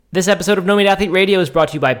This episode of No Meat Athlete Radio is brought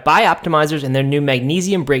to you by Bioptimizers and their new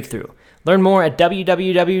Magnesium Breakthrough. Learn more at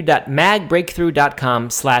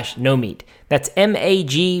www.magbreakthrough.com/no-meat. That's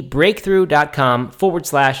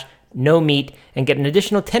magbreakthrough.com/no-meat and get an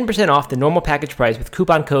additional 10% off the normal package price with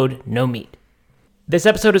coupon code NOMEAT. This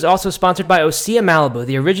episode is also sponsored by Osea Malibu,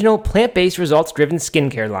 the original plant-based results-driven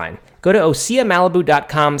skincare line. Go to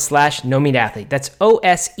oseamalibu.com/no-meat-athlete. That's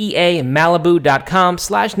OSEA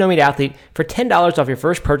Malibu.com/no-meat-athlete for $10 off your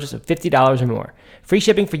first purchase of $50 or more. Free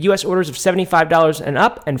shipping for U.S. orders of $75 and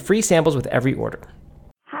up, and free samples with every order.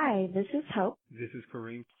 Hi, this is Hope. This is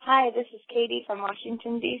Kareem. Hi, this is Katie from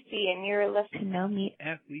Washington, D.C., and you're listening to No Meat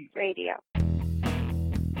Athlete Radio.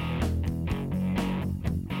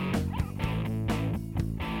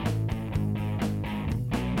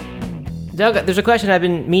 Doug, there's a question I've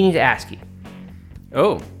been meaning to ask you.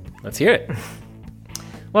 Oh, let's hear it.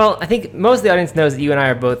 Well, I think most of the audience knows that you and I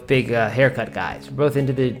are both big haircut guys. We're both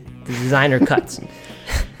into the designer cuts.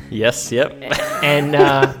 Yes, yep. And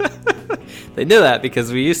they know that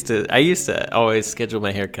because I used to always schedule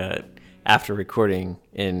my haircut after recording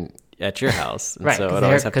at your house. And right, so I'd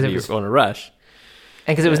always have to be on a rush.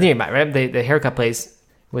 And because it was near right? The haircut place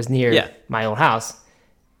was near Yeah. my old house.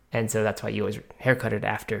 And so that's why you always haircutted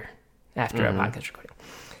after a podcast recording.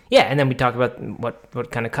 Yeah, and then we talked about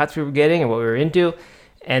what kind of cuts we were getting and what we were into.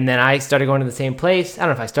 And then I started going to the same place. I don't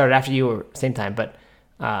know if I started after you or same time, but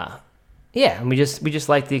yeah, and we just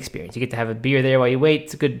like the experience. You get to have a beer there while you wait.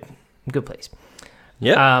 It's a good place.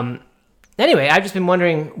 Yeah. Anyway, I've just been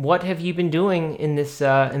wondering, what have you been doing in this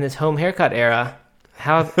home haircut era?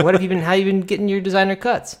 How have you been getting your designer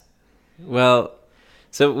cuts? Well,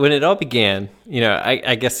 so when it all began,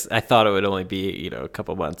 I guess I thought it would only be, a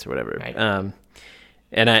couple months or whatever. Right.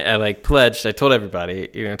 And I pledged, I told everybody,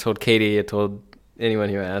 I told Katie, I told anyone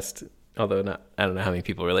who asked, although I don't know how many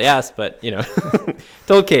people really asked, but,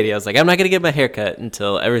 told Katie, I was like, I'm not going to get my hair cut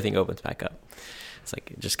until everything opens back up. It's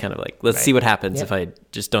like, just kind of like, let's see what happens if I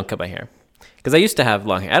just don't cut my hair. Because I used to have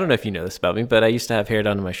long hair. I don't know if you know this about me, but I used to have hair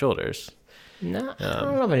down to my shoulders. No, I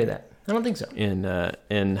don't know if I knew that. I don't think so.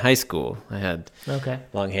 In high school, I had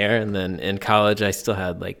long hair, and then in college, I still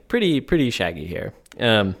had like pretty shaggy hair.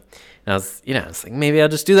 And I was like, maybe I'll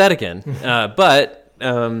just do that again. But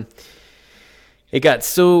it got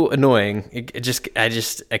so annoying. I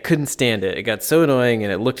couldn't stand it. It got so annoying,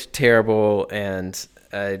 and it looked terrible. And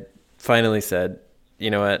I finally said,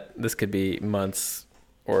 you know what, this could be months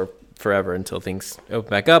or forever until things open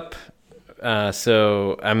back up.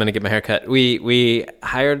 So I'm going to get my hair cut. We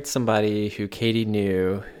hired somebody who Katie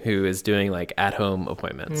knew who is doing like at-home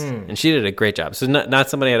appointments. And she did a great job. So not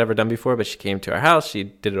somebody I'd ever done before, but she came to our house. She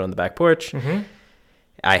did it on the back porch. Mm-hmm.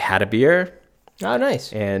 I had a beer. Oh,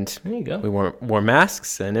 nice. And there you go. We wore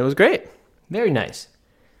masks, and it was great. Very nice.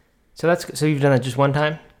 So you've done it just one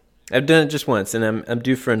time? I've done it just once, and I'm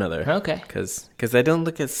due for another. Okay. Because I don't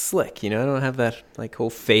look as slick, I don't have that like whole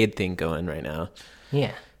fade thing going right now.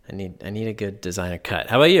 Yeah. I need a good designer cut.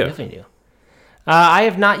 How about you? Definitely do. I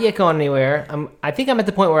have not yet gone anywhere. I think I'm at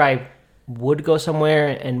the point where I would go somewhere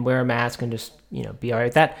and wear a mask and just be all right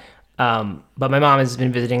with that. But my mom has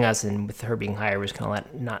been visiting us, and with her being higher, we're just kind of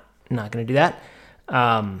not going to do that.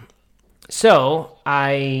 So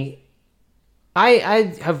I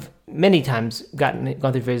have many times gone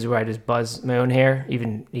through phases where I just buzz my own hair,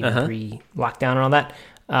 even pre-lockdown and all that.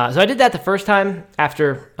 So I did that the first time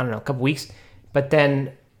after, I don't know, a couple weeks, but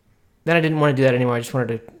then I didn't want to do that anymore. I just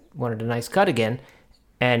wanted a nice cut again,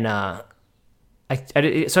 and so I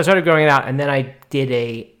started growing it out, and then I did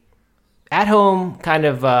a at-home kind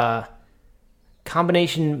of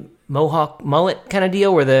combination mohawk mullet kind of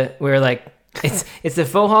deal, where like it's the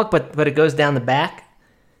faux hawk, but it goes down the back.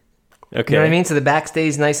 Okay. You know what I mean? So the back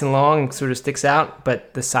stays nice and long and sort of sticks out,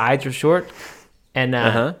 but the sides are short. And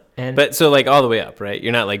but so like all the way up, right?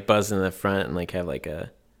 You're not like buzzing in the front and like have like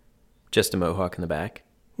just a mohawk in the back.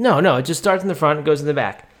 No, it just starts in the front and goes in the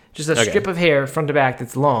back. Just a strip of hair front to back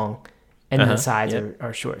that's long, and then the sides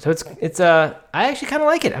are short. So it's I actually kind of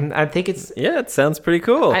like it. I think it's it sounds pretty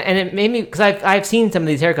cool. And it made me, because I've seen some of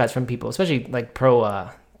these haircuts from people, especially like pro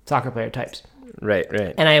soccer player types. Right.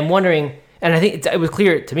 And I am wondering, and I think it was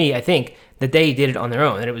clear to me, I think, that they did it on their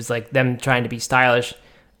own, and it was like them trying to be stylish,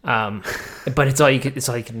 but it's all you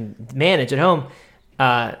can manage at home.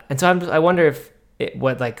 And so I wonder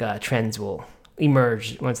what trends will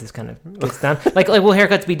emerge once this kind of gets done. Like will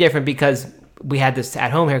haircuts be different because we had this at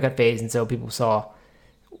home haircut phase, and so people saw,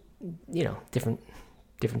 different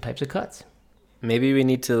types of cuts. Maybe we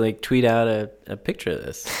need to like tweet out a picture of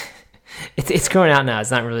this. It's growing out now. It's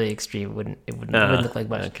not really extreme. It wouldn't look like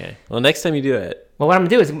much. Okay. Well, next time you do it. Well, what I'm gonna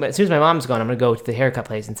do is, as soon as my mom's gone, I'm gonna go to the haircut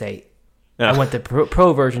place and say, I want the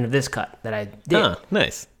pro version of this cut that I did. Oh,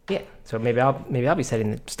 nice. Yeah, so maybe I'll be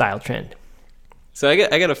setting the style trend. So I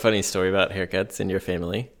got a funny story about haircuts in your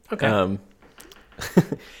family. Okay.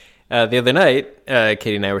 The other night,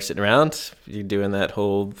 Katie and I were sitting around doing that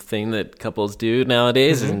whole thing that couples do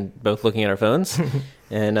nowadays, and both looking at our phones.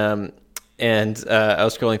 and I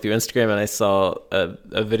was scrolling through Instagram, and I saw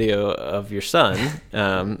a video of your son,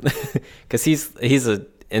 because he's an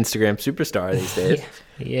Instagram superstar these days.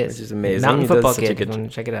 Yeah, he is. Which is amazing. Mountain football kid.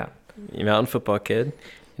 Check it out. Mountain football kid.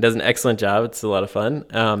 He does an excellent job. It's a lot of fun.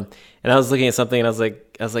 And I was looking at something, and I was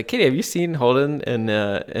like, Katie, have you seen Holden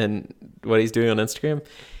and what he's doing on Instagram?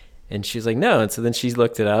 And she's like, no. And so then she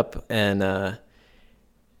looked it up, and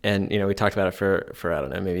we talked about it for I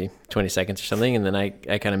don't know, maybe 20 seconds or something. And then I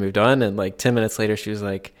kind of moved on, and like 10 minutes later, she was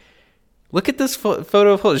like, look at this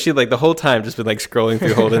photo of Holden. She like the whole time just been like scrolling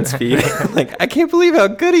through Holden's feed. Like, I can't believe how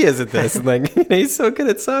good he is at this. And like, he's so good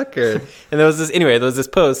at soccer. And there was this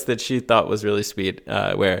post that she thought was really sweet,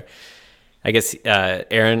 where I guess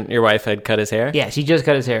Erin, your wife, had cut his hair. Yeah, she just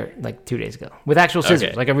cut his hair like 2 days ago with actual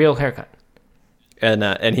scissors, like a real haircut.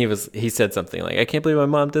 And he said something like, I can't believe my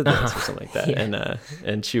mom did this, or something like that. Yeah.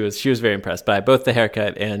 And she was very impressed by both the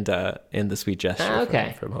haircut and the sweet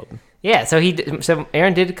gesture from Holden. Yeah, so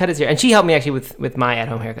Erin did cut his hair, and she helped me actually with my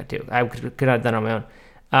at-home haircut too. I could not have done it on my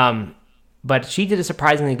own. But she did a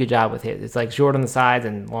surprisingly good job with his. It's like short on the sides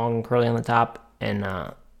and long and curly on the top. And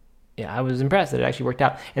I was impressed that it actually worked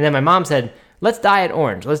out. And then my mom said, let's dye it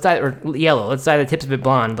orange. Or yellow. Let's dye the tips of it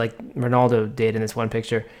blonde like Ronaldo did in this one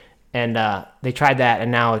picture. And they tried that, and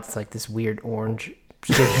now it's like this weird orange.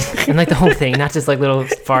 And like the whole thing, not just like little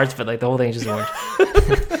farts, but like the whole thing is just orange.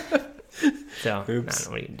 So, oops.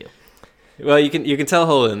 I don't know what you can do. Well, you can tell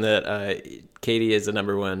Holden that Katie is the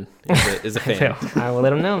number one, is a fan. I will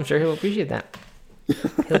let him know. I'm sure he'll appreciate that.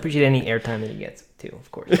 He'll appreciate any airtime that he gets too, of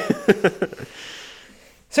course.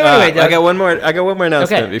 So anyway, Doug, I got one more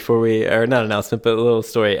announcement before not announcement, but a little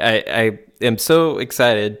story. I am so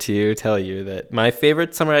excited to tell you that my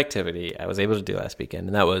favorite summer activity I was able to do last weekend,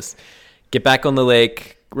 and that was get back on the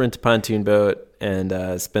lake, rent a pontoon boat,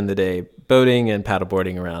 and spend the day boating and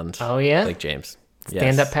paddleboarding around. Oh yeah, Lake James.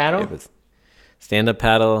 Stand-up paddle. It was stand-up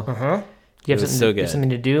paddle. Do you have something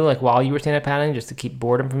to do like while you were stand-up paddling, just to keep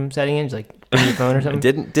boredom from setting in, just like bring your phone or something?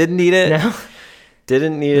 Didn't need it. No,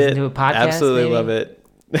 didn't need Listen to a podcast. Absolutely maybe? Love it.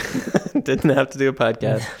 Didn't have to do a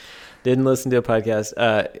podcast. Didn't listen to a podcast.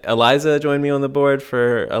 Eliza joined me on the board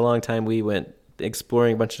for a long time. We went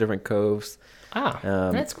exploring a bunch of different coves.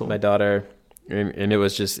 That's cool. My daughter, and it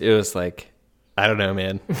was like, I don't know,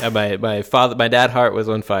 man. My dad heart was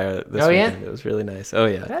on fire this weekend. It was really nice. Oh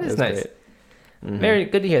yeah, that is nice. Mm-hmm. Very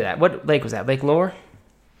good to hear that. What lake was that? Lake Lore?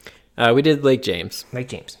 We did Lake James. Lake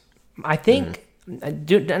James. I think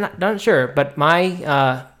not sure, but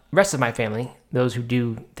my rest of my family, those who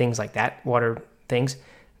do things like that, water things,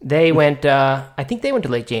 they went. I think they went to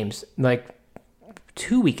Lake James like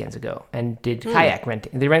 2 weekends ago and did kayak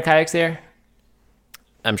renting. Did they rent kayaks there?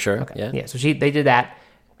 I'm sure. Okay. Yeah. So they did that,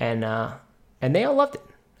 and they all loved it.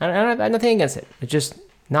 I don't have nothing against it. It's just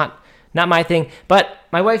not my thing. But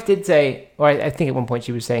my wife did say, or I think at one point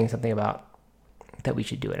she was saying something about that we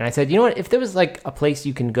should do it. And I said, you know what? If there was like a place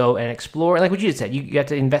you can go and explore, like what you just said, you have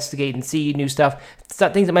to investigate and see new stuff,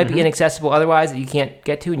 things that might be inaccessible otherwise that you can't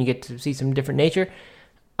get to, and you get to see some different nature.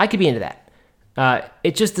 I could be into that.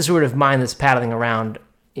 It's just the sort of mindless paddling around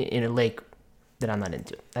in a lake that I'm not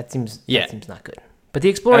into. That seems not good. But the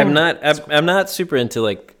exploring, I'm not super into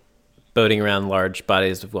like boating around large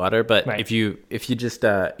bodies of water, but if you just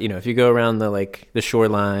if you go around the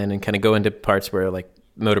shoreline and kind of go into parts where like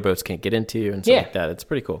motorboats can't get into and stuff like that, it's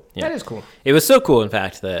pretty cool. That is cool. It was so cool, in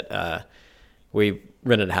fact, that we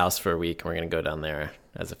rented a house for a week, and we're going to go down there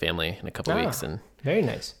as a family in a couple of weeks and very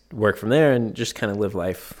nice work from there and just kind of live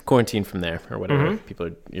life, quarantine from there, or whatever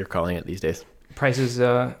you're calling it these days.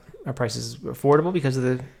 Are prices affordable because of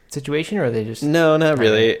the situation, or are they just no, not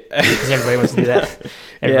really? Because everybody wants to do that.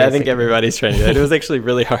 Yeah, I think everybody's trying to do that. It was actually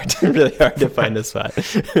really hard to find a spot.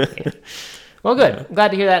 Well, good. I'm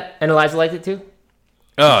glad to hear that. And Eliza liked it too.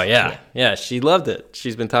 Oh yeah, she loved it.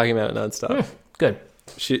 She's been talking about it nonstop. Good.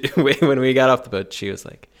 When we got off the boat, she was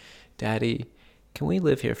like, "Daddy, can we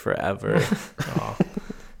live here forever?"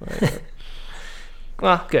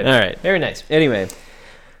 Well, good. All right, very nice. Anyway,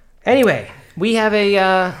 we have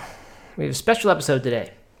a special episode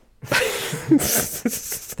today.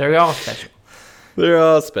 They're all special. They're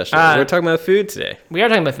all special. We're talking about food today. We are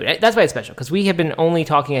talking about food. That's why it's special, because we have been only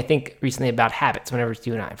talking, I think, recently about habits whenever it's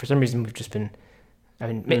you and I. For some reason, we've just been...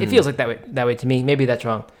 it feels like that way to me. Maybe that's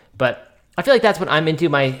wrong. But I feel like that's what I'm into.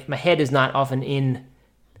 My head is not often in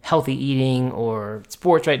healthy eating or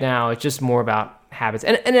sports right now. It's just more about habits.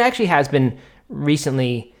 And it actually has been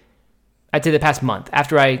recently, I'd say the past month,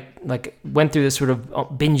 after I like went through this sort of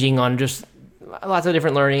binging on just lots of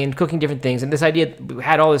different learning and cooking different things. And this idea, we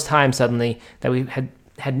had all this time suddenly that we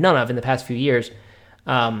had none of in the past few years.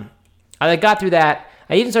 I got through that.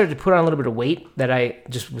 I even started to put on a little bit of weight that I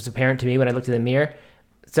just was apparent to me when I looked in the mirror.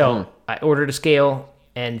 So I ordered a scale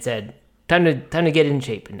and said, time to get in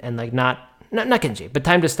shape and like not get in shape, but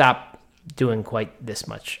time to stop doing quite this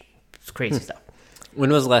much crazy stuff.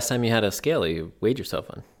 When was the last time you had a scale you weighed yourself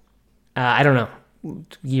on? I don't know.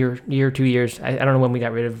 Year, 2 years. I don't know when we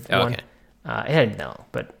got rid of one. Okay. I had no,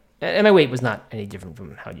 but and my weight was not any different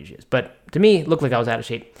from how it usually is. But to me, it looked like I was out of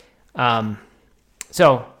shape.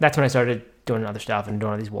 So that's when I started doing other stuff and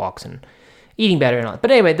doing all these walks and eating better and all that.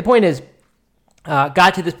 But anyway, the point is,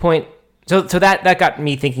 got to this point. So that got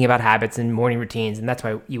me thinking about habits and morning routines, and that's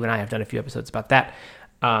why you and I have done a few episodes about that.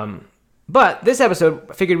 But this episode,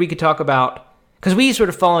 I figured we could talk about, because we sort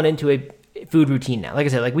of fallen into a food routine now. Like I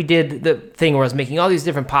said, like we did the thing where I was making all these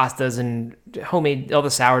different pastas and homemade, all the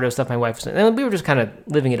sourdough stuff my wife was doing, and we were just kind of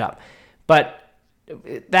living it up. But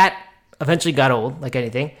that eventually got old, like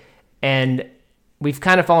anything, and we've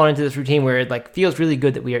kind of fallen into this routine where it like feels really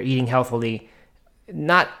good that we are eating healthily.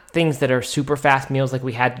 Not things that are super fast meals like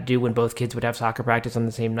we had to do when both kids would have soccer practice on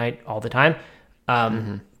the same night all the time.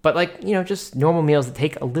 But like, just normal meals that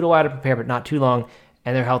take a little while to prepare, but not too long,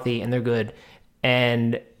 and they're healthy and they're good.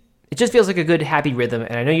 And it just feels like a good, happy rhythm.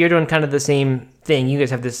 And I know you're doing kind of the same thing. You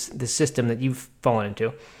guys have this system that you've fallen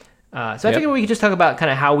into. So I figured we could just talk about kind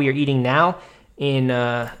of how we are eating now and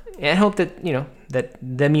hope that, that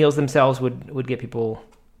the meals themselves would give people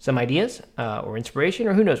some ideas or inspiration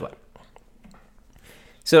or who knows what.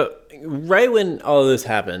 So right when all of this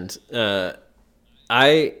happened, I'm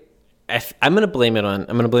going to blame it on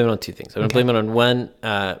two things. I'm going to blame it on one,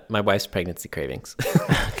 my wife's pregnancy cravings.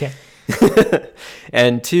 Okay.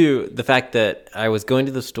 And two, the fact that I was going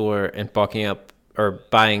to the store and bulking up or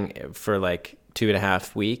buying for like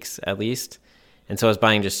 2.5 weeks at least. And so I was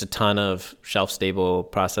buying just a ton of shelf-stable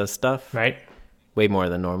processed stuff. Right. Way more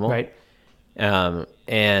than normal. Right.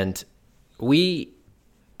 And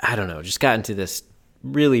I don't know, just got into this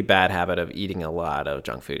really bad habit of eating a lot of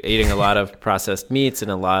junk food, eating a lot of processed meats and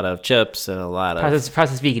a lot of chips and a lot of...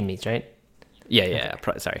 Processed vegan meats, right? Yeah.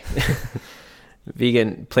 Sorry.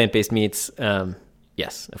 Vegan, plant-based meats.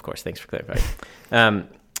 Yes, of course. Thanks for clarifying.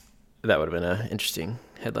 That would have been an interesting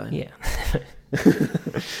headline. Yeah.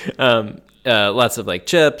 Lots of like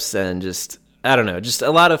chips and just, I don't know, just a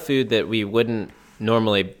lot of food that we wouldn't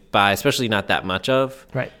normally buy, especially not that much of.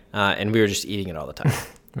 Right. And we were just eating it all the time.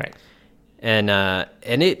 Right. And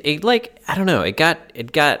it like, I don't know,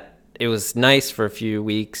 it was nice for a few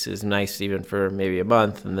weeks. It was nice even for maybe a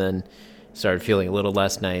month, and then started feeling a little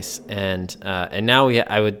less nice. And now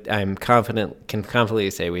can confidently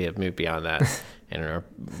say we have moved beyond that and are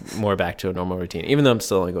more back to a normal routine, even though I'm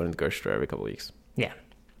still only going to the grocery store every couple of weeks. Yeah.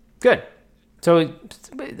 Good. So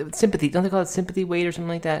sympathy, don't they call it sympathy weight or something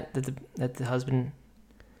like that that the husband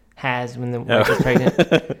has when the wife is pregnant?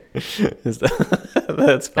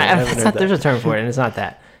 That's funny. There's a term for it, and it's not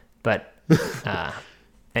that. But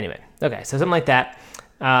anyway, okay, so something like that.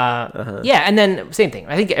 Yeah, and then same thing.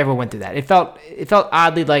 I think everyone went through that. It felt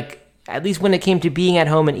oddly like, at least when it came to being at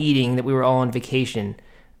home and eating, that we were all on vacation,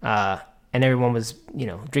 and everyone was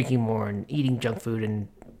drinking more and eating junk food and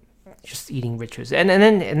just eating rich foods. And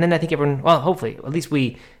then I think everyone, well, hopefully, at least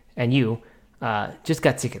we and you, just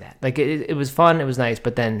got sick of that. Like it was fun, it was nice,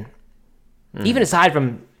 but then even aside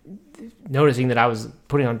from noticing that I was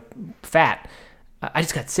putting on fat, I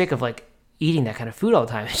just got sick of like eating that kind of food all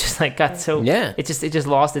the time. It just like got so it just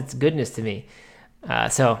lost its goodness to me.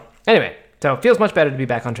 So anyway, so it feels much better to be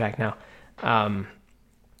back on track now.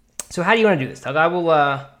 So how do you want to do this, Doug? I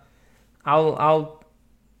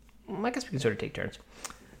guess we can sort of take turns.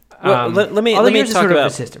 Well, let me talk about the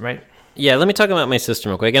system, right? Yeah, let me talk about my system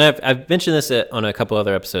real quick. And I've mentioned this on a couple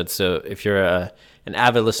other episodes. So if you're an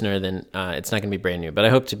avid listener, then it's not going to be brand new. But I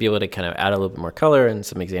hope to be able to kind of add a little bit more color and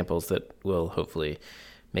some examples that will hopefully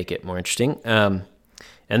make it more interesting.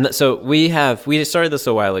 So we started this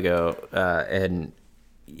a while ago, and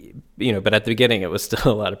but at the beginning it was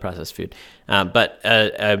still a lot of processed food. But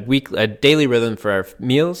a daily rhythm for our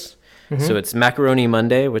meals. Mm-hmm. So it's Macaroni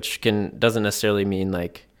Monday, which doesn't necessarily mean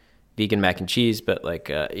like vegan mac and cheese, but like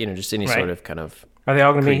just any sort of kind of. Are they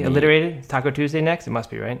all going to be alliterated? Taco Tuesday next? It must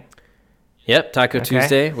be, right? Yep, Taco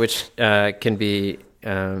Tuesday, which can be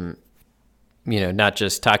not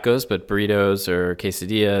just tacos, but burritos or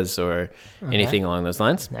quesadillas or anything along those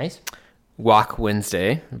lines. Nice. Wok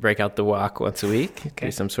Wednesday, break out the wok once a week,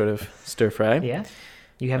 do some sort of stir fry. Yeah.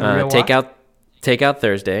 You have a real wok? Takeout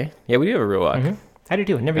Thursday. Yeah, we do have a real wok. Mm-hmm. I do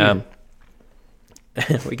too. I never use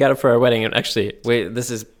it. We got it for our wedding, and actually,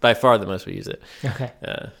 this is by far the most we use it. Okay.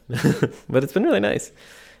 But it's been really nice.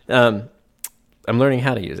 I'm learning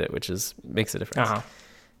how to use it, which makes a difference.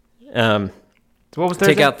 So what was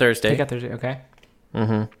Thursday? Takeout Thursday. Takeout Thursday. Okay.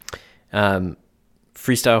 Mm-hmm.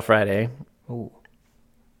 Freestyle Friday. Ooh,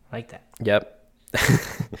 I like that. Yep.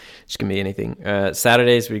 Just can be anything.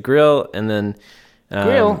 Saturdays we grill, and then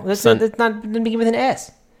grill. That's not didn't begin with an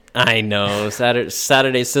S. I know.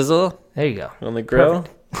 Saturday sizzle. There you go. On the grill.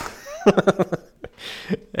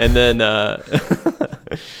 And then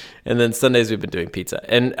and then Sundays we've been doing pizza.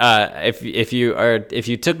 And if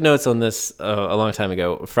you took notes on this a long time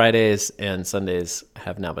ago, Fridays and Sundays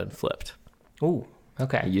have now been flipped. Ooh,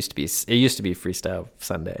 okay. It used to be Freestyle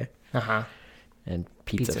Sunday. And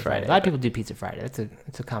pizza Friday. A lot of people do Pizza Friday.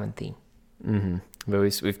 That's a common theme. Mm-hmm. But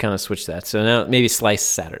we've kind of switched that. So now maybe Slice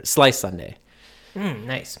Sunday.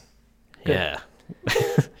 Nice. Good. Yeah.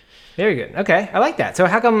 Very good. Okay, I like that. So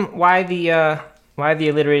how come why the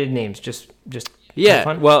alliterated names? Just yeah.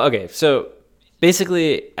 fun? Well, okay. So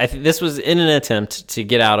basically, I think this was in an attempt to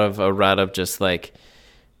get out of a rut of just like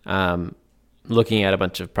looking at a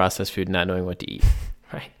bunch of processed food and not knowing what to eat.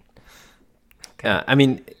 Right. Okay. I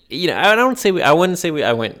mean, I wouldn't say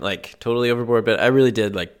I went like totally overboard, but I really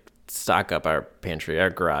did like stock up our pantry, our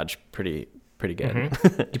garage pretty good.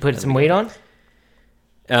 Mm-hmm. You put some weight on?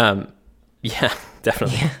 Yeah,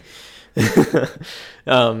 definitely. Yeah.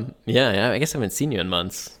 I guess I haven't seen you in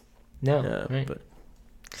months. No. Right. But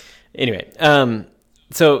anyway,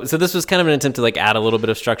 so this was kind of an attempt to like add a little bit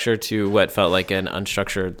of structure to what felt like an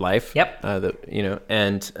unstructured life. Yep.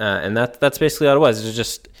 And that's basically all it was. It was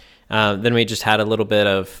just then we just had a little bit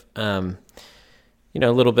of a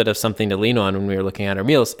little bit of something to lean on when we were looking at our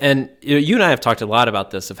meals. And you and I have talked a lot about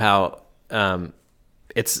this, of how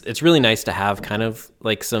it's really nice to have kind of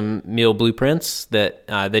like some meal blueprints that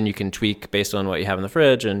then you can tweak based on what you have in the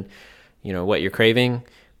fridge and what you're craving.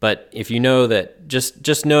 But if you know that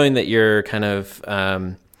just knowing that you're kind of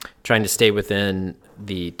trying to stay within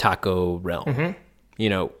the taco realm,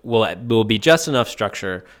 will be just enough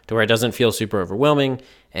structure to where it doesn't feel super overwhelming,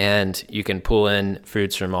 and you can pull in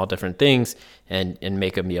foods from all different things and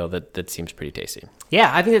make a meal that seems pretty tasty.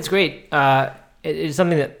 Yeah, I think that's great. It is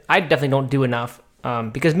something that I definitely don't do enough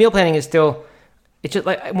because meal planning is still, it's just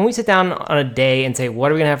like when we sit down on a day and say, what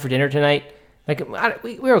are we going to have for dinner tonight? Like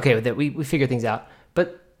we're okay with it. We figure things out,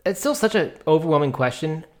 but it's still such an overwhelming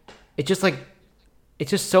question. It's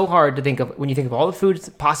just so hard to think of when you think of all the foods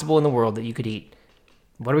possible in the world that you could eat.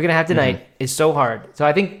 What are we going to have tonight is so hard. So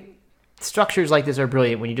I think structures like this are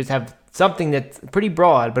brilliant when you just have something that's pretty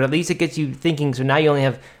broad, but at least it gets you thinking. So now you only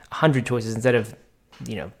have 100 choices instead of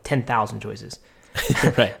 10,000 choices.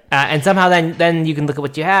 Right. And somehow then you can look at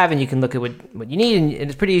what you have and you can look at what you need, and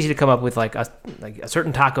it's pretty easy to come up with like a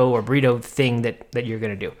certain taco or burrito thing that you're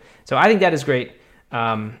going to do. So I think that is great.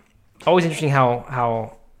 Always interesting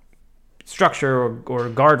how structure or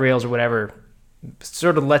guardrails or whatever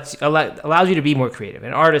sort of allows you to be more creative.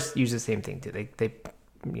 And artists use the same thing too. They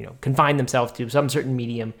confine themselves to some certain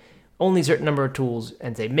medium, only a certain number of tools,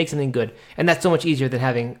 and say make something good. And that's so much easier than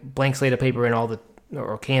having blank slate of paper and all the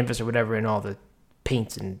or canvas or whatever and all the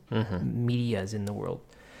paints and medias in the world.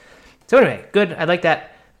 So anyway, good. I like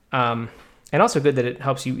that. And also good that it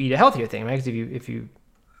helps you eat a healthier thing, right? Because if you,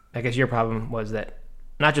 I guess your problem was that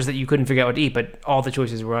not just that you couldn't figure out what to eat, but all the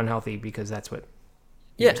choices were unhealthy because that's what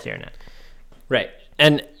you're staring at. Right.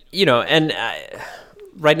 And,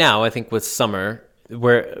 right now, I think with summer,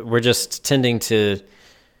 we're just tending to,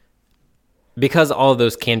 because all of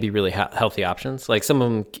those can be really healthy options, like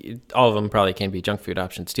all of them probably can be junk food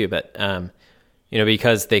options too, but,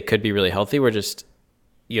 because they could be really healthy, we're just,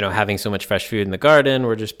 having so much fresh food in the garden,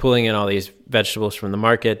 we're just pulling in all these vegetables from the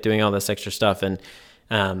market, doing all this extra stuff. And,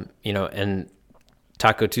 and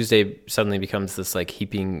Taco Tuesday suddenly becomes this like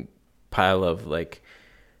heaping pile of like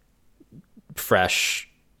fresh,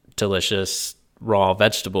 delicious, raw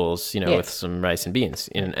vegetables, with some rice and beans,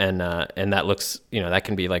 and that looks, that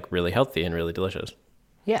can be like really healthy and really delicious.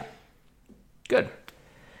 Yeah. Good.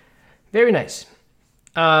 Very nice.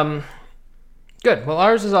 Good. Well,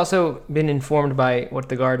 ours has also been informed by what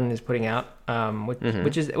the garden is putting out,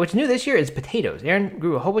 which new this year is potatoes. Aaron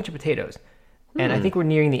grew a whole bunch of potatoes, and I think we're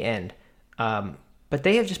nearing the end. But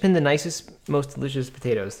they have just been the nicest, most delicious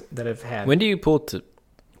potatoes that I've had. When do you pull them?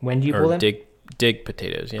 Dig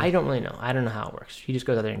potatoes? Yeah. I don't really know. I don't know how it works. He just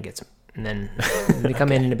goes out there and gets them, and then they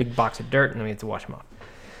come in a big box of dirt, and then we have to wash them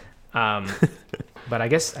off. But I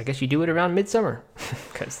guess you do it around midsummer,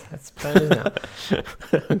 because that's what it is now.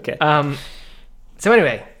 Okay. So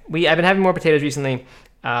anyway, I've been having more potatoes recently,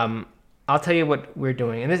 I'll tell you what we're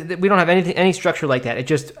doing, and we don't have any structure like that.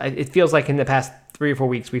 It feels like in the past 3 or 4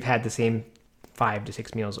 weeks we've had the same 5 to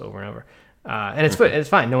 6 meals over and over, and it's good. It's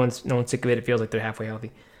fine. No one's sick of it. It feels like they're halfway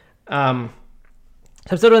healthy. So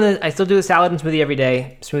I'm still doing I still do a salad and smoothie every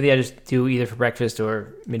day. Smoothie I just do either for breakfast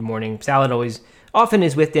or mid morning. Salad often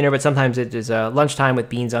is with dinner, but sometimes it is lunchtime with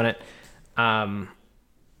beans on it. And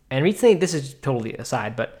recently, this is totally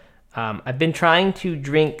aside, but I've been trying to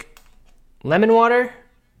drink lemon water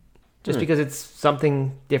just because it's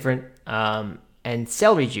something different. And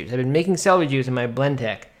celery juice. I've been making celery juice in my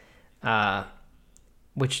Blendtec,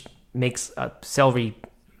 which makes a celery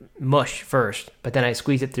mush first, but then I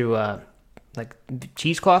squeeze it through like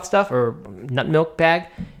cheesecloth stuff or nut milk bag,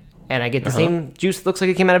 and I get the same juice that looks like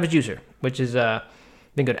it came out of a juicer, which is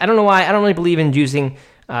been good. I don't know why. I don't really believe in juicing.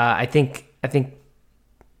 I think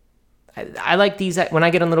I like these when I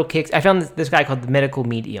get on little kicks. I found this guy called the Medical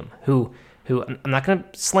Medium who I'm not going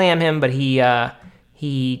to slam him, but he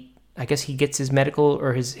I guess he gets his medical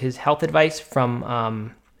or his health advice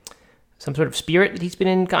from some sort of spirit that he's been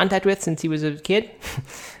in contact with since he was a kid.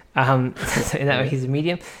 And that way he's a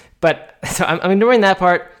medium. But so I'm ignoring that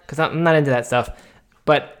part because I'm not into that stuff.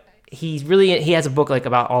 But he has a book like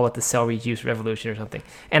about all of the celery juice revolution or something.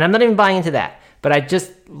 And I'm not even buying into that. But I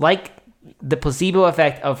just like the placebo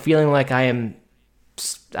effect of feeling like I am,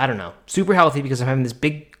 I don't know, super healthy because I'm having this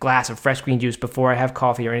big glass of fresh green juice before I have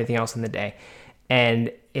coffee or anything else in the day.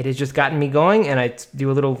 And it has just gotten me going, and I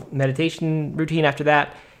do a little meditation routine after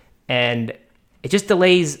that. And it just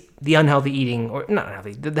delays the unhealthy eating, or not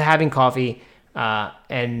unhealthy, the having coffee,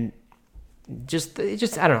 and just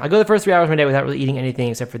I don't know. I go the first 3 hours of my day without really eating anything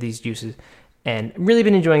except for these juices, and really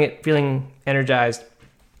been enjoying it, feeling energized.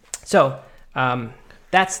 So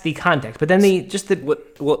that's the context. But then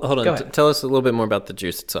hold on. Tell us a little bit more about the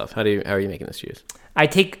juice itself. How are you making this juice? I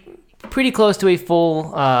take pretty close to a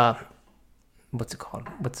full what's it called?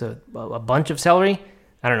 What's a bunch of celery?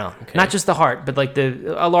 I don't know. Okay. Not just the heart, but like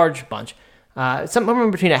a large bunch. Somewhere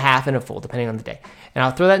between a half and a full, depending on the day. And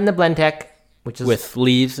I'll throw that in the Blendtec, which is with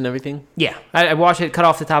leaves and everything. Yeah, I wash it, cut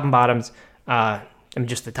off the top and bottoms, and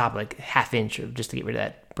just the top like half inch, just to get rid of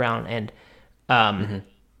that brown end. And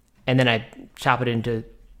then I chop it into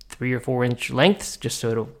 3 or 4 inch lengths, just so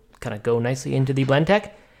it'll kind of go nicely into the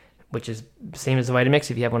Blendtec, which is the same as the Vitamix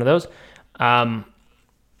if you have one of those.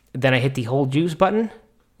 Then I hit the whole juice button,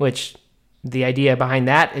 which the idea behind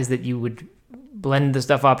that is that you would blend the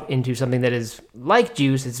stuff up into something that is like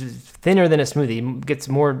juice. It's thinner than a smoothie. It gets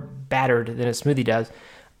more battered than a smoothie does.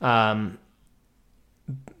 But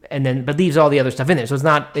leaves all the other stuff in there. So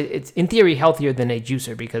it's in theory healthier than a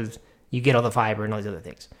juicer because you get all the fiber and all these other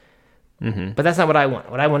things. Mm-hmm. But that's not what I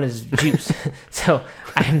want. What I want is juice. So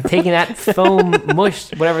I'm taking that foam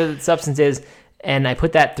mush, whatever the substance is, and I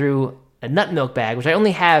put that through a nut milk bag, which I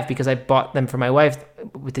only have because I bought them for my wife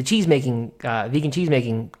with the vegan cheese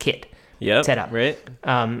making kit set up. Right.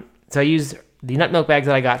 So I use the nut milk bags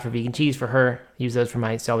that I got for vegan cheese for her. I use those for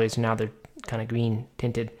my celery, so now they're kind of green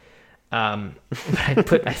tinted. But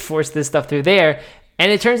I forced this stuff through there,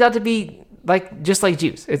 and it turns out to be just like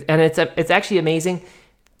juice. It's actually amazing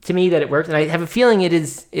to me that it works, and I have a feeling it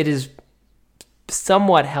is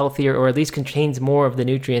somewhat healthier, or at least contains more of the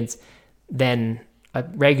nutrients than a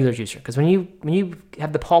regular juicer. Because when you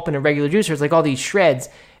have the pulp in a regular juicer, it's like all these shreds,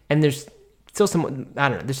 and there's still some, I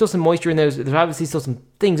don't know, there's still some moisture in those. There's obviously still some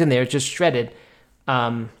things in there. It's just shredded.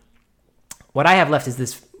 What I have left is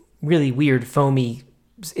this really weird foamy,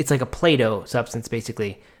 it's like a Play-Doh substance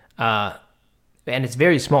basically, and it's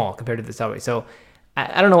very small compared to the celery. So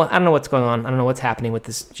I don't know what's going on. I don't know what's happening with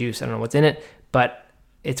this juice. I don't know what's in it, but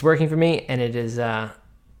it's working for me, and it is.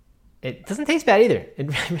 It doesn't taste bad either.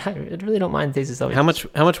 I really don't mind the taste of celery. How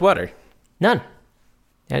much water? None.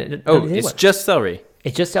 It's just celery.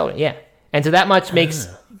 It's just celery, yeah. And so that much makes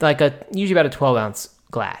usually about a 12-ounce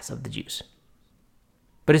glass of the juice.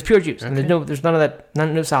 But it's pure juice, and there's none of that,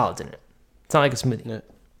 no solids in it. It's not like a smoothie. No.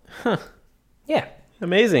 Huh. Yeah.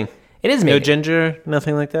 Amazing. It is amazing. No ginger,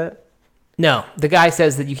 nothing like that? No. The guy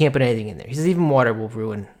says that you can't put anything in there. He says even water will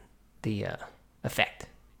ruin the effect,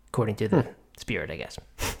 according to the spirit, I guess.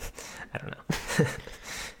 I don't know.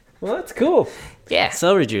 Well, that's cool. Yeah.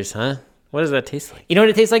 Celery juice, huh? What does that taste like? You know what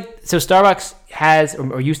it tastes like? So Starbucks has,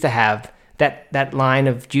 or used to have, that line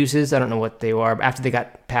of juices. I don't know what they are. After they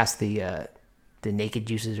got past the Naked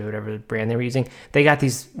Juices or whatever brand they were using, they got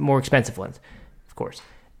these more expensive ones, of course.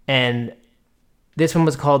 And this one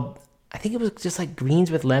was called, I think it was just like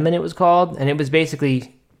Greens with Lemon it was called. And it was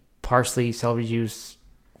basically parsley, celery juice,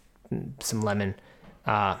 some lemon.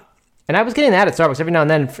 And I was getting that at Starbucks. Every now and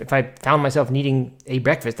then, if I found myself needing a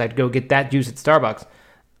breakfast, I'd go get that juice at Starbucks.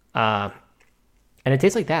 And it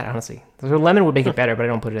tastes like that, honestly. So lemon would make it better, but I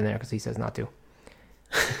don't put it in there because he says not to.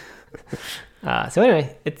 So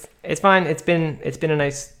anyway, it's fine. It's been a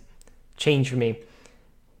nice change for me,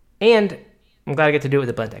 and I'm glad I get to do it with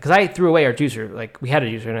the blend because I threw away our juicer. Like we had a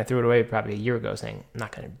juicer, and I threw it away probably a year ago, saying I'm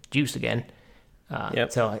not going to juice again.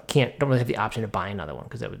 So I don't really have the option of buying another one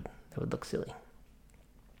because that would look silly.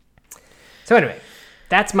 So anyway,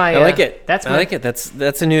 that's my. I like it. I like it.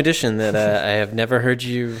 That's a new addition that I have never heard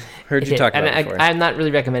you talk about before. I'm not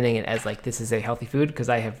really recommending it as like this is a healthy food because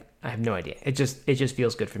I have no idea. It just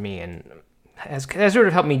feels good for me and has sort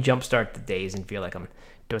of helped me jumpstart the days and feel like I'm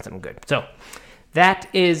doing something good. So that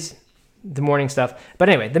is the morning stuff. But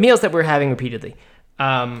anyway, the meals that we're having repeatedly.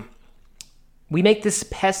 We make this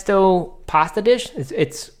pesto pasta dish.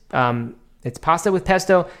 It's pasta with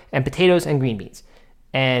pesto and potatoes and green beans.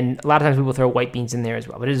 And a lot of times we will throw white beans in there as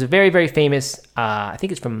well. But it is a very, very famous, I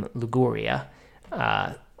think it's from Liguria,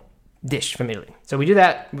 dish from Italy. So we do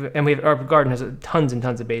that, and our garden has tons and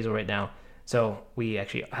tons of basil right now. So we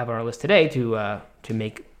actually have on our list today to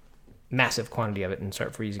make massive quantity of it and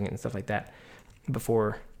start freezing it and stuff like that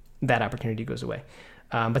before that opportunity goes away.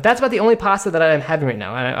 But that's about the only pasta that I'm having right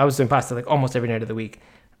now. I was doing pasta like almost every night of the week.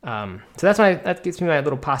 So that gives me my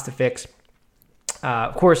little pasta fix.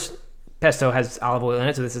 Of course, pesto has olive oil in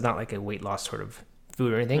it, so this is not like a weight loss sort of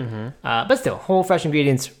food or anything. Mm-hmm. But still, whole, fresh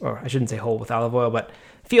ingredients, or I shouldn't say whole with olive oil, but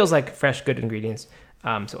feels like fresh, good ingredients.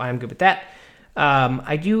 So I am good with that.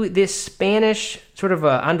 I do this Spanish sort of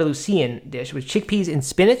Andalusian dish with chickpeas and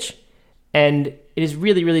spinach, and it is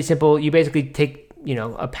really, really simple. You basically take,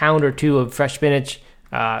 a pound or two of fresh spinach,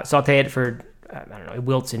 saute it for, it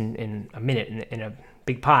wilts in a minute in a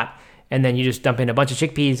big pot, and then you just dump in a bunch of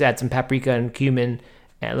chickpeas, add some paprika and cumin,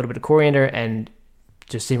 and a little bit of coriander, and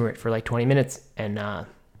just simmer it for like 20 minutes. And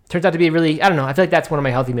turns out to be really, I don't know, I feel like that's one of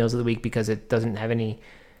my healthy meals of the week because it doesn't have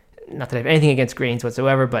not that I have anything against grains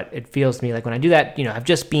whatsoever, but it feels to me like when I do that, I have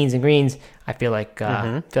just beans and greens, I feel like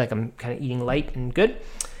I'm kind of eating light and good.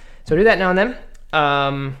 So I do that now and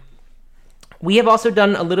then. We have also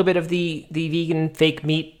done a little bit of the vegan fake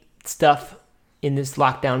meat stuff in this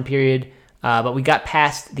lockdown period, but we got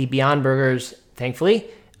past the Beyond Burgers, thankfully.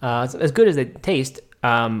 It's as good as they taste.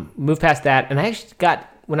 Moved past that, and I actually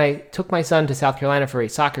when I took my son to South Carolina for a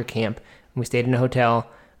soccer camp, and we stayed in a hotel,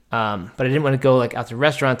 but I didn't want to go like out to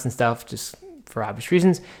restaurants and stuff just for obvious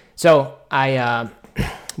reasons. So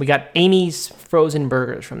we got Amy's frozen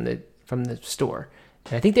burgers from the store,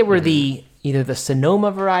 and I think they were either the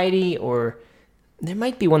Sonoma variety or there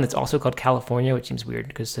might be one that's also called California, which seems weird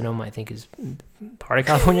because Sonoma I think is part of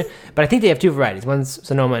California, but I think they have two varieties. One's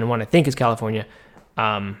Sonoma and one I think is California.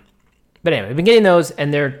 But anyway, I've been getting those,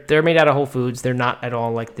 and they're made out of Whole Foods. They're not at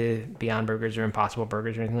all like the Beyond Burgers or Impossible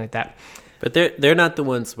Burgers or anything like that. But they're not the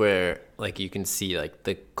ones where like you can see like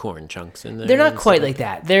the corn chunks in there. They're not quite like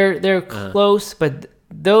that. They're close, but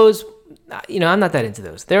those, I'm not that into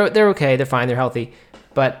those. They're okay. They're fine. They're healthy,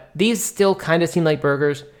 but these still kind of seem like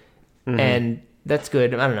burgers, and that's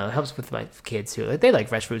good. I don't know. It helps with my kids too. Like they like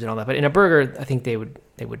fresh foods and all that, but in a burger, I think they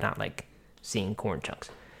would not like seeing corn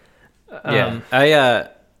chunks.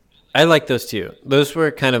 I like those too. Those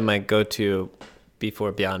were kind of my go-to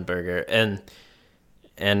before Beyond Burger, and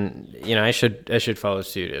I should follow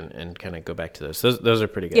suit and kind of go back to those. Those are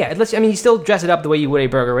pretty good. Yeah, you still dress it up the way you would a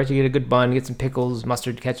burger, right? You get a good bun, get some pickles,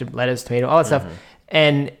 mustard, ketchup, lettuce, tomato, all that stuff,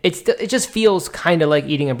 and it just feels kind of like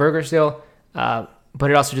eating a burger still, but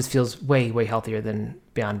it also just feels way, way healthier than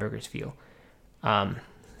Beyond Burgers feel. So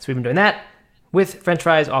we've been doing that with French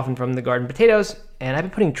fries, often from the garden potatoes, and I've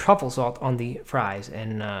been putting truffle salt on the fries,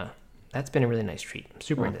 and that's been a really nice treat. I'm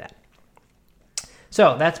super into that.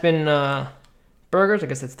 So that's been burgers. I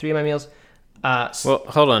guess that's 3 of my meals. Well,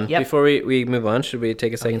 hold on. Yep. Before we move on, should we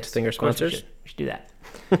take a second to thank our sponsors? We should do that.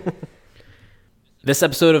 This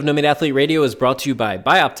episode of No Meat Athlete Radio is brought to you by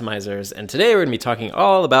Bioptimizers, and today we're going to be talking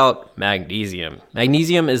all about magnesium.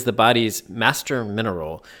 Magnesium is the body's master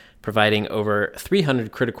mineral, providing over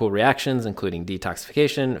 300 critical reactions, including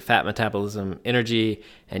detoxification, fat metabolism, energy,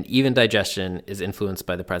 and even digestion is influenced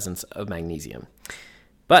by the presence of magnesium.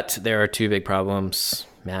 But there are 2 big problems,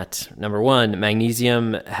 Matt. Number 1,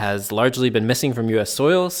 magnesium has largely been missing from U.S.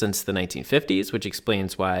 soil since the 1950s, which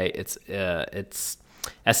explains why it's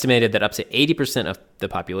estimated that up to 80% of the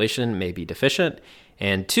population may be deficient.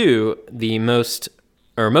 And 2, most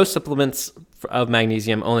supplements of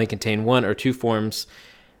magnesium only contain 1 or 2 forms,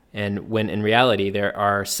 and when in reality there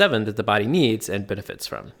are 7 that the body needs and benefits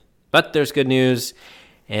from. But there's good news,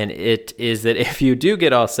 and it is that if you do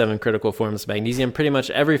get all 7 critical forms of magnesium, pretty much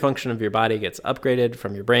every function of your body gets upgraded,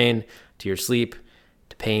 from your brain to your sleep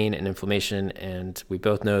to pain and inflammation, and we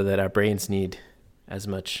both know that our brains need as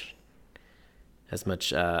much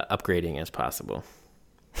upgrading as possible.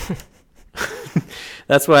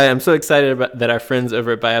 That's why I'm so excited that our friends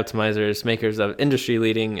over at Bioptimizers, makers of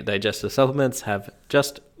industry-leading digestive supplements, have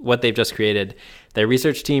just what they've just created. Their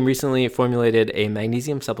research team recently formulated a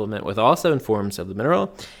magnesium supplement with all 7 forms of the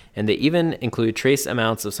mineral, and they even include trace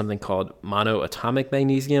amounts of something called monoatomic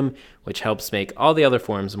magnesium, which helps make all the other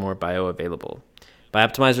forms more bioavailable.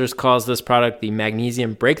 Bioptimizers calls this product the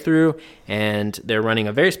Magnesium Breakthrough, and they're running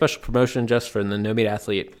a very special promotion just for the No Meat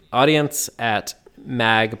Athlete audience at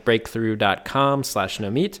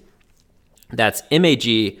magbreakthrough.com/no-meat. That's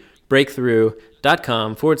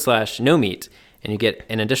magbreakthrough.com/no-meat. And you get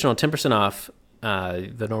an additional 10% off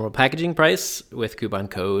the normal packaging price with coupon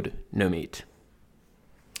code NOMEAT.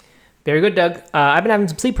 Very good, Doug. I've been having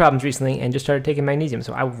some sleep problems recently and just started taking magnesium,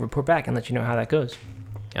 so I will report back and let you know how that goes.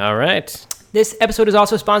 All right. This episode is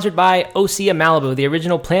also sponsored by Osea Malibu, the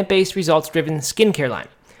original plant-based, results-driven skincare line.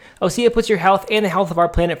 Osea puts your health and the health of our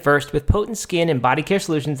planet first with potent skin and body care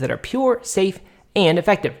solutions that are pure, safe, and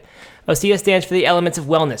effective. Osea stands for the elements of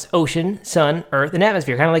wellness: ocean, sun, earth, and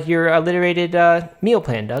atmosphere. Kind of like your alliterated meal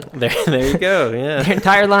plan, Doug. There you go, yeah. Their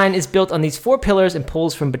entire line is built on these 4 pillars and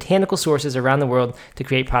pulls from botanical sources around the world to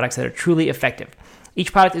create products that are truly effective.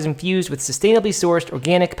 Each product is infused with sustainably sourced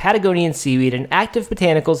organic Patagonian seaweed and active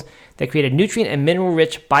botanicals that create a nutrient and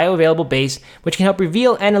mineral-rich bioavailable base which can help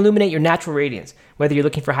reveal and illuminate your natural radiance, whether you're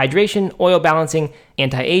looking for hydration, oil balancing,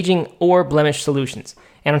 anti-aging, or blemish solutions.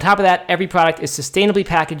 And on top of that, every product is sustainably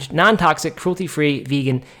packaged, non-toxic, cruelty-free,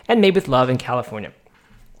 vegan, and made with love in California.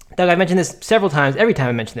 Doug, I've mentioned this several times, every time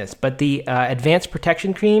I mention this, but the Advanced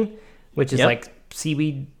Protection Cream, which is like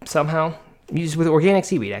seaweed somehow, used with organic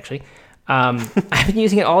seaweed, actually. I've been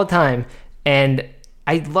using it all the time, and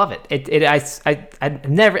I love it. I've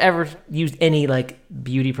never ever used any like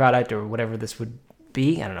beauty product or whatever this would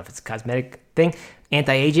be. I don't know if it's a cosmetic thing,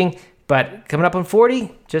 anti-aging, but coming up on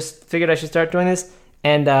 40, just figured I should start doing this.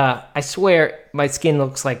 And I swear my skin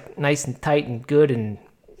looks like nice and tight and good and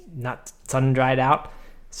not sun dried out.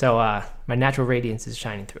 So my natural radiance is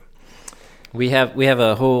shining through. We have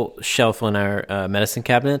a whole shelf on our medicine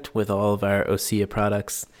cabinet with all of our Osea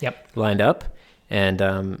products lined up, and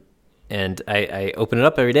I open it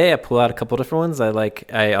up every day. I pull out a couple different ones.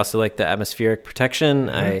 I also like the atmospheric protection.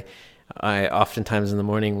 Mm-hmm. I oftentimes in the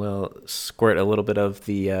morning will squirt a little bit of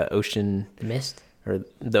the ocean mist,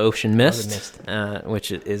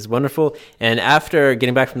 which is wonderful. And after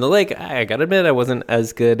getting back from the lake, I gotta admit I wasn't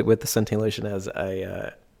as good with the suntan lotion as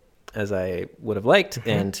I would have liked, mm-hmm.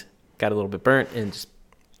 and got a little bit burnt and just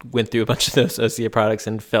went through a bunch of those Osea products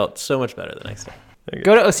and felt so much better the next day.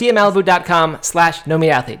 Go to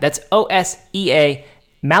OseaMalibu.com/no-meat-athlete. That's OSEA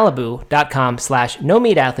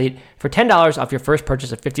Malibu.com/no-meat-athlete for $10 off your first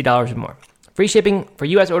purchase of $50 or more. Free shipping for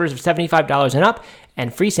U.S. orders of $75 and up,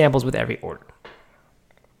 and free samples with every order.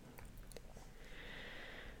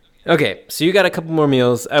 Okay, so you got a couple more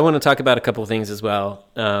meals. I want to talk about a couple of things as well.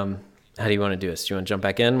 How do you want to do this? Do you want to jump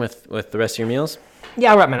back in with the rest of your meals?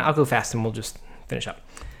 Yeah, all right, man. I'll go fast and we'll just finish up.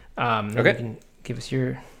 Okay. You can give us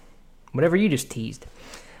your whatever you just teased.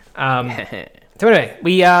 So anyway,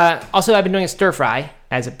 we also I've been doing a stir fry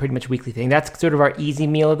as a pretty much weekly thing. That's sort of our easy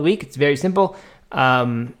meal of the week. It's very simple.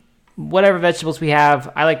 Whatever vegetables we have,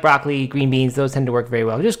 I like broccoli, green beans. Those tend to work very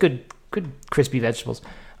well. Just good crispy vegetables.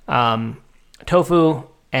 Tofu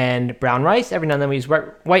and brown rice. Every now and then we use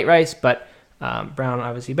white rice, but brown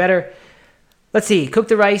obviously better. Let's see. Cook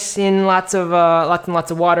the rice in lots and lots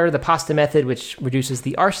of water. The pasta method, which reduces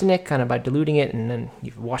the arsenic, kind of by diluting it, and then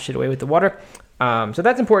you wash it away with the water. So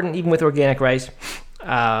that's important, even with organic rice.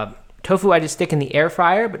 Tofu, I just stick in the air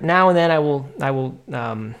fryer, but now and then I will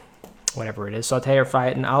whatever it is, saute or fry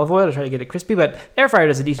it in olive oil to try to get it crispy. But air fryer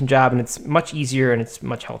does a decent job, and it's much easier and it's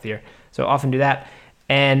much healthier. So often do that.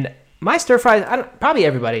 And my stir fries, probably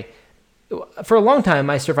everybody. For a long time,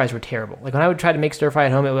 my stir fries were terrible. Like when I would try to make stir fry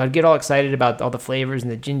at home, I'd get all excited about all the flavors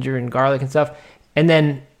and the ginger and garlic and stuff, and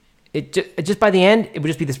then it just by the end, it would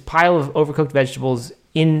just be this pile of overcooked vegetables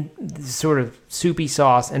in this sort of soupy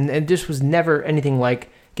sauce, and it just was never anything like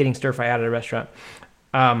getting stir fry out at a restaurant.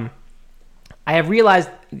 I have realized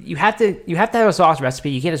you have to have a sauce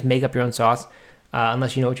recipe. You can't just make up your own sauce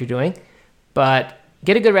unless you know what you're doing, but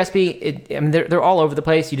get a good recipe. They're all over the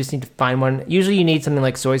place. You just need to find one. Usually you need something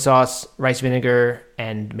like soy sauce, rice vinegar,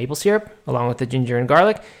 and maple syrup, along with the ginger and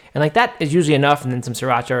garlic. And like that is usually enough, and then some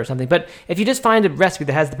sriracha or something. But if you just find a recipe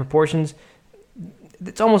that has the proportions,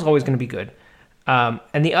 it's almost always going to be good.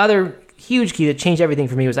 And the other huge key that changed everything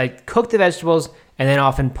for me was I cook the vegetables and then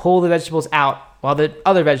often pull the vegetables out while the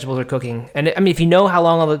other vegetables are cooking. And I mean, if you know how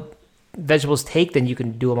long all the vegetables take, then you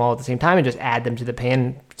can do them all at the same time and just add them to the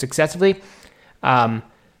pan successively.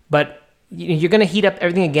 But you're going to heat up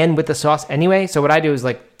everything again with the sauce anyway. So what I do is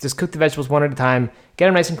like just cook the vegetables one at a time, get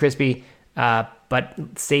them nice and crispy, but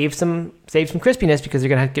save some crispiness because they're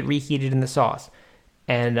going to get reheated in the sauce.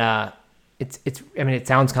 And it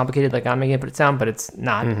sounds complicated like I'm making it sound, but it's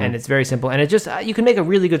not. And it's very simple. And it just you can make a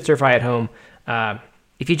really good stir fry at home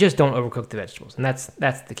if you just don't overcook the vegetables, and that's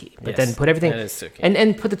the key. But then put everything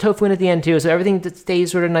and put the tofu in at the end too, so everything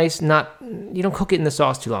stays sort of nice. You don't cook it in the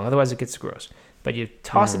sauce too long, otherwise it gets gross. But you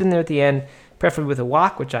toss it in there at the end, preferably with a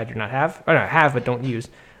wok, which I do not have, or no, I have but don't use.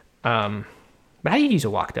 But how do you use a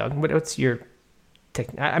wok, Doug? What's your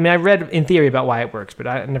technique? I mean, I read in theory about why it works, but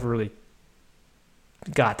I never really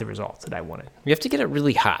got the results that I wanted. You have to get it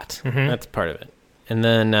really hot. That's part of it, and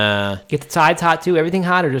then get the sides hot too. Everything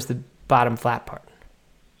hot, or just the bottom flat part?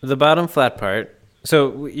 The bottom flat part.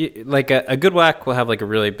 So, like a good wok will have like a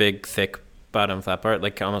really big, thick bottom flat part,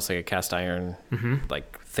 like almost like a cast iron,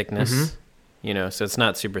 like thickness. So it's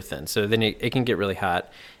not super thin. So then it can get really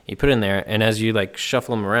hot. You put it in there, and as you like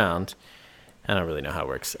shuffle them around, I don't really know how it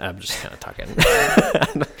works. I'm just kind of talking.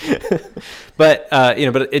 But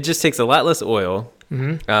it just takes a lot less oil,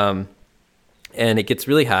 and it gets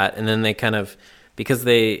really hot. And then they kind of, because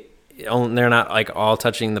they're not like all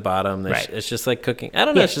touching the bottom. Right. It's just like cooking. I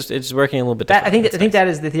don't know. Yeah. It's working a little bit different. I think that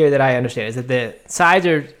is the theory that I understand, is that the sides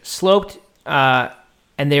are sloped,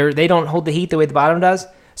 and they don't hold the heat the way the bottom does.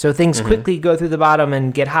 So things quickly go through the bottom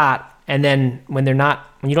and get hot, and then when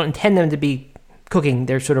you don't intend them to be cooking,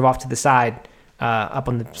 they're sort of off to the side, up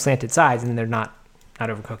on the slanted sides, and they're not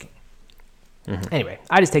overcooking. Anyway,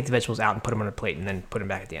 I just take the vegetables out and put them on a plate, and then put them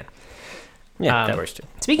back at the end. Yeah, that works too.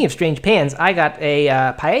 Speaking of strange pans, I got a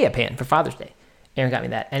paella pan for Father's Day. Aaron got me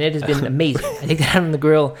that, and it has been amazing. I take that out on the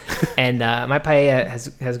grill, and my paella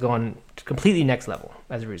has gone completely next level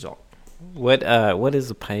as a result. What is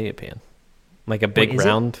a paella pan? Like a big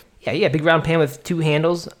round? Yeah, big round pan with two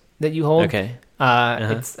handles that you hold. Okay.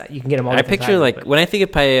 You can get them all. I picture sizes, when I think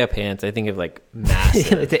of paella pans, I think of like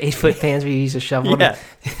massive, like the 8-foot pans where you use a shovel. Yeah.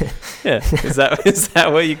 Is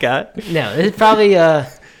that what you got? No, it's probably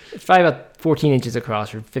about 14 inches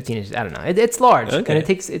across or 15 inches. I don't know. It's large, and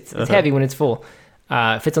it's heavy when it's full.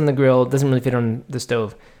 Fits on the grill. Doesn't really fit on the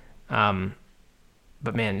stove.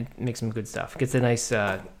 But man, it makes some good stuff. Gets a nice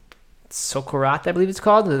socorat, I believe it's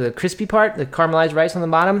called, the crispy part, the caramelized rice on the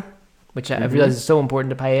bottom, which I realize is so important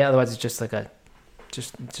to paella. Otherwise, it's just like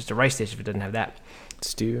just a rice dish if it doesn't have that.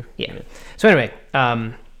 Stew. Yeah. So anyway,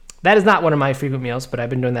 that is not one of my frequent meals, but I've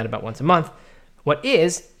been doing that about once a month. What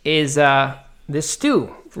is this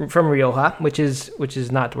stew from Rioja, which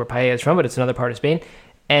is not where paella is from, but it's another part of Spain.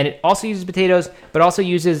 And it also uses potatoes, but also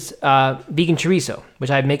uses vegan chorizo,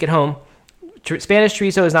 which I make at home. Spanish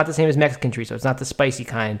chorizo is not the same as Mexican chorizo. It's not the spicy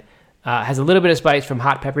kind. It has a little bit of spice from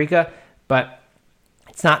hot paprika, but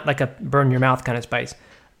it's not like a burn your mouth kind of spice.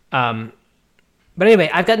 But anyway,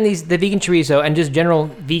 I've gotten the vegan chorizo and just general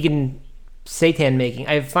vegan seitan making.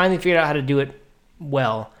 I've finally figured out how to do it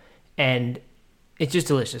well, and it's just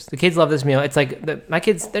delicious. The kids love this meal. It's like my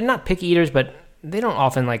kids, they're not picky eaters, but they don't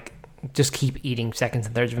often like just keep eating seconds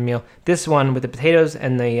and thirds of a meal. This one with the potatoes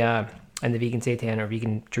and the vegan seitan or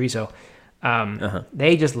vegan chorizo,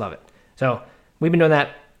 they just love it. So we've been doing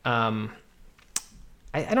that. I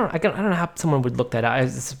don't know how someone would look that up.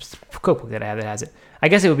 It's a cookbook that I have that has it. I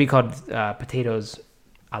guess it would be called potatoes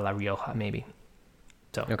a la Rioja, maybe.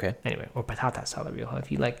 So anyway, or patatas a la Rioja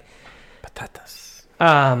if you like. Patatas.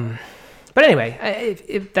 But anyway,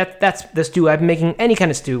 if that's the stew. I've been making any kind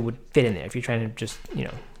of stew would fit in there if you're trying to just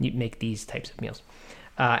make these types of meals.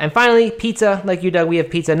 And finally, pizza. Like you, Doug, we have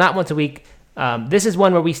pizza not once a week. This is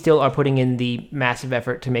one where we still are putting in the massive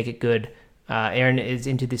effort to make it good. Aaron is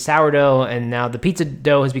into the sourdough, and now the pizza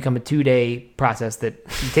dough has become a 2-day process that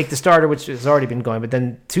you take the starter, which has already been going, but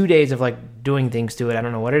then 2 days of like doing things to it. I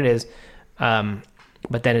don't know what it is.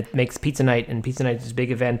 But then it makes pizza night, and pizza night is this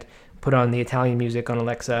big event. Put on the Italian music on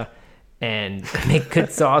Alexa and make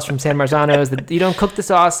good sauce from San Marzano's. You don't cook the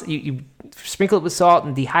sauce. You sprinkle it with salt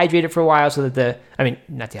and dehydrate it for a while so that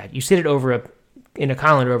not dehydrate. You sit it in a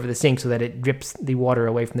colander over the sink so that it drips the water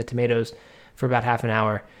away from the tomatoes for about half an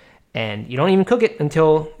hour. And you don't even cook it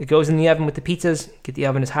until it goes in the oven with the pizzas. Get the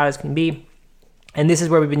oven as hot as can be. And this is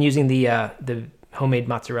where we've been using the homemade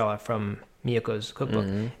mozzarella from Miyoko's cookbook.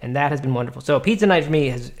 Mm-hmm. And that has been wonderful. So pizza night for me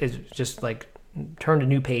is just like turned a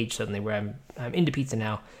new page suddenly where I'm into pizza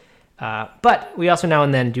now. But we also now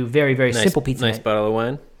and then do very, very simple pizza night. Nice bottle of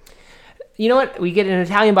wine. You know what? We get an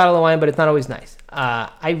Italian bottle of wine, but it's not always nice.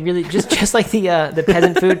 I really just like the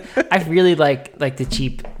peasant food. I really like the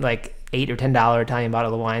cheap like $8 or $10 Italian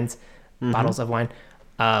bottles of wine.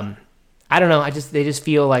 I don't know. They just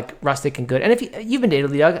feel like rustic and good. And if you've been to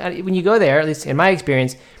Italy, Doug, when you go there, at least in my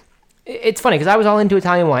experience, it's funny because I was all into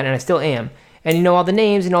Italian wine, and I still am. And you know all the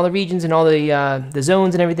names and all the regions and all the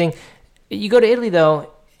zones and everything. You go to Italy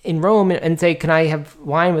though, in Rome, and say, "Can I have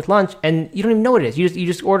wine with lunch?" And you don't even know what it is. You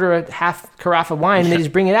just order a half carafe of wine, and they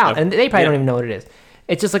just bring it out, and they probably don't even know what it is.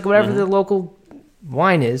 It's just like whatever the local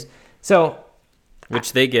wine is. So,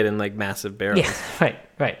 which they get in like massive barrels. Yeah,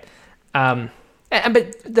 right.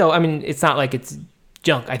 But though, I mean, it's not like it's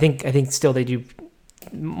junk. I think still they do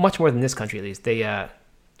much more than this country at least. They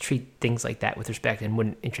treat things like that with respect and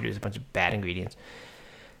wouldn't introduce a bunch of bad ingredients.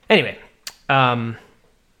 Anyway,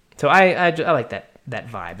 so I like that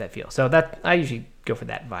vibe, that feel. So that I usually go for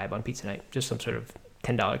that vibe on pizza night, just some sort of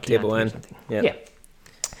 $10 table wine or something. Yeah.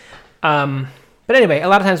 But anyway, a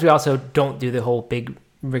lot of times we also don't do the whole big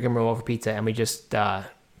rigmarole for pizza, and we just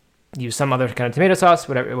use some other kind of tomato sauce,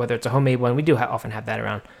 whether it's a homemade one. We do often have that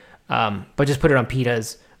around, but just put it on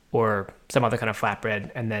pitas or some other kind of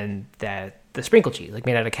flatbread, and then the sprinkle cheese, like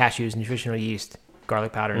made out of cashews, nutritional yeast,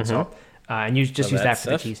 garlic powder, and salt, and use that for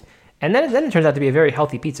the cheese. And then it turns out to be a very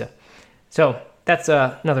healthy pizza. So that's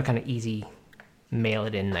another kind of easy mail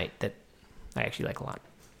it in night that I actually like a lot.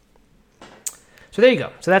 So there you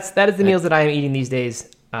go. So that is the meals that I am eating these days.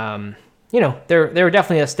 They're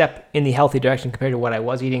definitely a step in the healthy direction compared to what I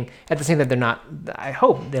was eating. At the same time, they're not. I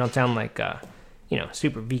hope they don't sound like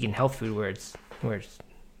super vegan health food where it's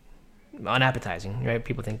unappetizing, right?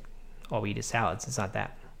 People think all we eat is salads. It's not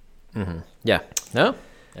that. Mm-hmm. Yeah. No,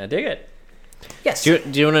 I dig it. Yes. Do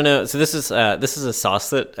you want to know? So this is a sauce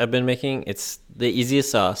that I've been making. It's the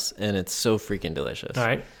easiest sauce, and it's so freaking delicious. All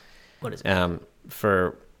right. What is it?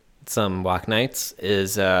 For some wok nights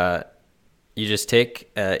is you just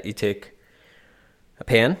take a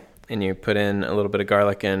pan and you put in a little bit of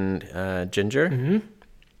garlic and ginger,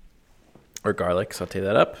 or garlic. Saute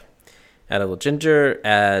that up. Add a little ginger.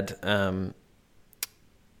 Add a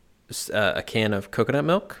can of coconut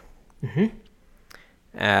milk. Mm-hmm.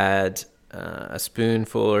 Add a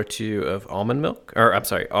spoonful or two of almond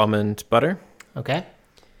butter. Okay.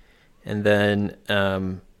 And then a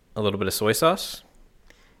little bit of soy sauce,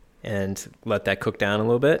 and let that cook down a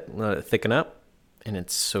little bit. Let it thicken up, and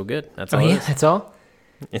it's so good. That's all. That's all.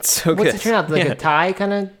 It's so good. What's it turn out like a Thai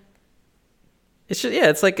kind of? It's just,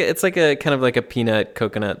 it's like a kind of like a peanut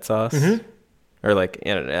coconut sauce, or like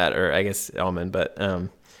or I guess almond, but I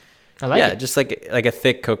like it. Just like a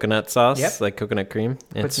thick coconut sauce, like coconut cream.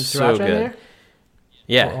 Put it's some sriracha so good. in there?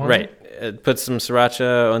 Yeah, right. Put some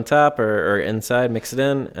sriracha on top or inside. Mix it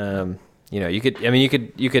in.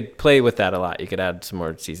 You could play with that a lot. You could add some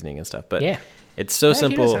more seasoning and stuff. But it's so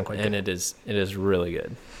simple, and it is really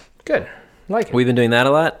good. Good, like it. We've been doing that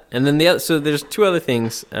a lot, and then so there's two other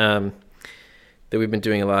things that we've been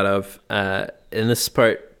doing a lot of. And this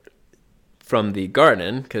part from the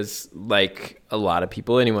garden, because like a lot of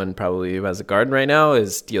people, anyone probably who has a garden right now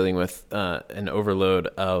is dealing with an overload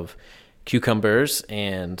of cucumbers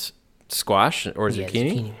and squash or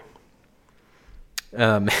zucchini. We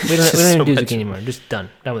don't even do zucchini anymore. Just done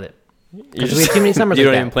with it. Because we have too many summers. You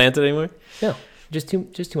don't even plant it anymore. No, just too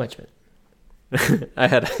much of it. I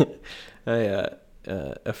had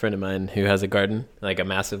a friend of mine who has a garden, like a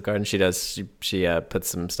massive garden. She puts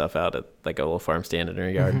some stuff out at like a little farm stand in her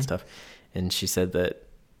yard and stuff. And she said that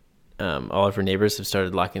all of her neighbors have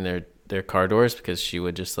started locking their car doors because she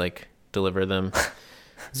would just like deliver them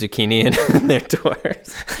zucchini in their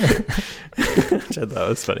doors. Which I thought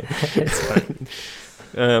was funny. It's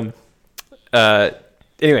funny.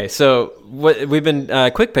 Anyway, so what we've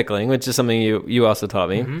been quick pickling, which is something you also taught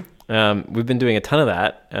me. Mm-hmm. We've been doing a ton of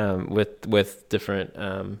that with different,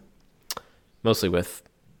 mostly with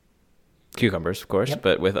cucumbers, of course,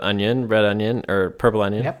 but with onion, red onion or purple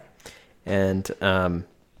onion. Yep. And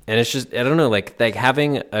it's just, I don't know, like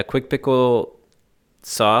having a quick pickle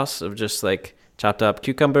sauce of just like chopped up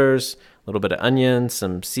cucumbers, a little bit of onion,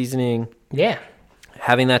 some seasoning. Yeah.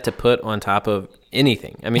 Having that to put on top of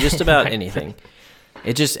anything. I mean, just about anything.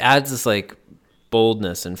 It just adds this like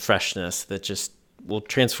boldness and freshness that just will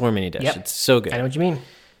transform any dish. Yep. It's so good. I know what you mean.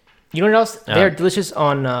 You know what else? They're delicious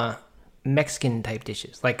on Mexican type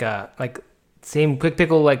dishes, like same quick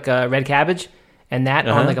pickle like red cabbage, and that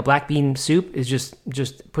on like a black bean soup is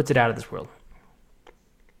just puts it out of this world.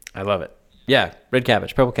 I love it. Yeah, red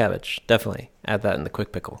cabbage, purple cabbage, definitely add that in the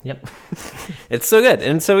quick pickle. Yep. It's so good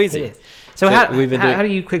and it's so easy. It is. So how do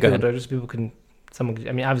you quick pickle? Just people can. I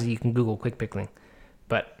mean, obviously you can Google quick pickling,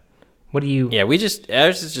 but what do you? Yeah,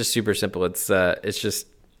 ours is just super simple. It's just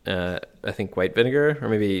I think white vinegar or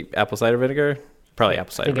maybe apple cider vinegar. Probably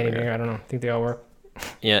apple cider vinegar. Any vinegar. I don't know. I think they all work.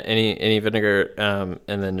 Yeah, any vinegar,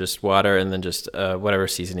 and then just water, and then just whatever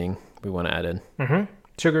seasoning we want to add in. Mm-hmm.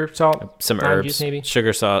 Sugar, salt, some herbs, juice maybe.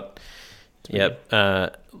 Sugar, salt. Yep.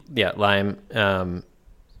 A lime,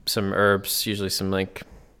 some herbs, usually some like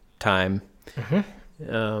thyme.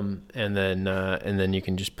 And then you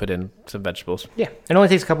can just put in some vegetables. Yeah, it only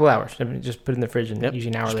takes a couple hours. I mean, just put it in the fridge and usually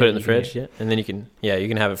an hour just later. Put it in the fridge, and then you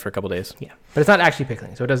can have it for a couple days. Yeah, but it's not actually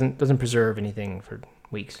pickling, so it doesn't preserve anything for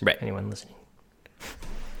weeks. Right. Anyone listening?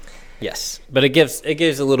 Yes, but it gives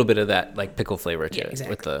a little bit of that like pickle flavor to it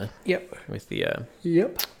exactly. with the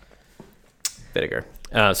vinegar.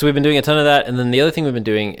 So we've been doing a ton of that, and then the other thing we've been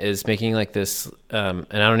doing is making like this. And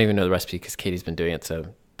I don't even know the recipe because Katie's been doing it, so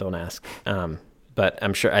don't ask. But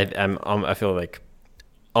I'm sure I feel like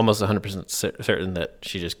almost 100% certain that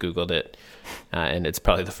she just Googled it, and it's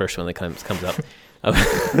probably the first one that comes up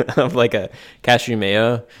of like a cashew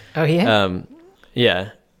mayo. Oh yeah. Yeah,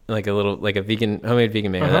 like a homemade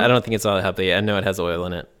vegan mayo. I don't think it's all healthy. I know it has oil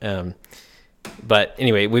in it. But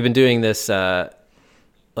anyway, we've been doing this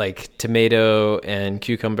like tomato and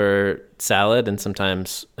cucumber salad, and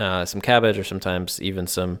sometimes some cabbage, or sometimes even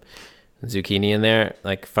some zucchini in there,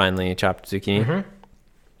 like finely chopped zucchini,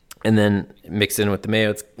 and then mix in with the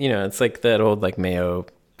mayo. It's it's like that old like mayo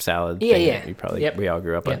salad thing that we all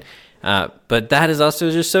grew up on. But that is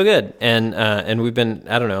also just so good, and we've been,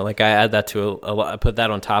 I don't know, like I add that to a lot. I put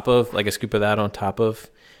that on top of, like a scoop of that on top of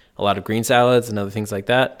a lot of green salads and other things like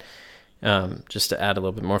that, just to add a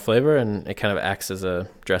little bit more flavor, and it kind of acts as a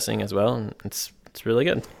dressing as well, and it's really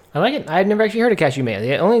good. I like it. I'd never actually heard of cashew mayo.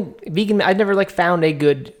 The only vegan I'd never like found a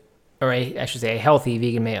good, or I should say a healthy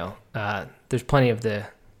vegan mayo. There's plenty of the,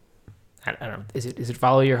 I don't know, is it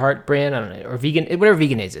Follow Your Heart brand? I don't know, or vegan, whatever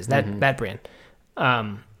Vegenaise is, that brand.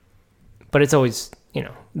 But it's always,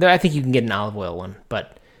 I think you can get an olive oil one,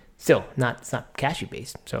 but still it's not cashew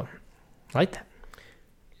based. So I like that.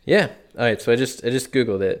 Yeah. All right. So I just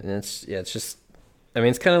Googled it, and it's just, I mean,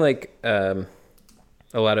 it's kind of like a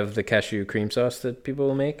lot of the cashew cream sauce that people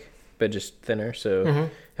will make, but just thinner. So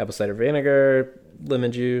apple cider vinegar,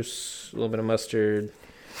 lemon juice, a little bit of mustard,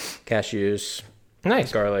 cashews,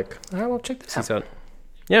 nice, garlic. All right, well, check this out. Salt.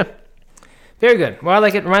 Yeah. Very good. Well, I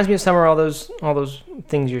like it. Reminds me of summer. All those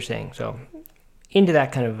things you're saying. So into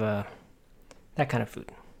that kind of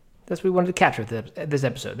food. That's what we wanted to capture with this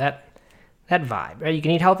episode. That vibe, right? You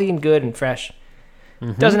can eat healthy and good and fresh.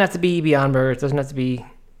 Doesn't have to be Beyond Burger. It doesn't have to be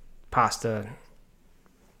pasta.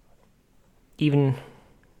 Even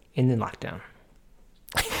in the lockdown.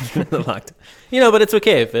 But it's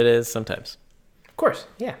okay if it is sometimes. Of course,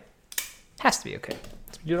 yeah. Has to be okay.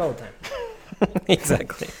 We do it all the time.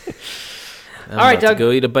 Exactly. All right, Doug.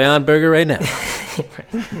 Go eat a Beyond Burger right now.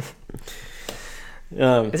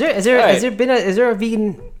 Is there a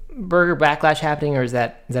vegan burger backlash happening, or is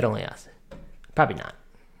that only us? Probably not.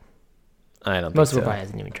 I don't think Most so. of us probably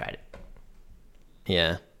hasn't even tried it.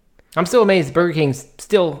 Yeah. I'm still amazed Burger King's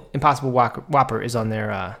still Impossible Whopper is on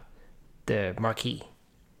their the marquee.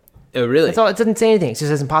 Oh, really? That's all. It doesn't say anything. It just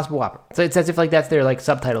says Impossible Whopper. So it's as if like that's their like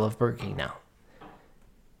subtitle of Burger King now.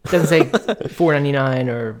 It doesn't say $4.99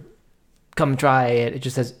 or come try it. It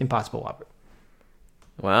just says Impossible Whopper.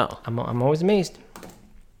 Wow. I'm always amazed.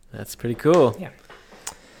 That's pretty cool. Yeah.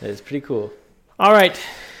 That is pretty cool. All right.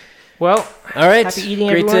 Well, all right. Happy eating,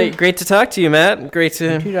 everyone. Great to talk to you, Matt. Great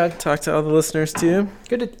to too, talk to all the listeners too.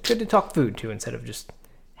 Good to talk food too, instead of just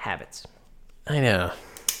habits. I know.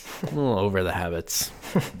 I'm a little over the habits.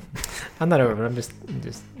 I'm not over, but I'm just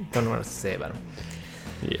don't know what else to say about them.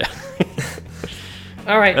 Yeah.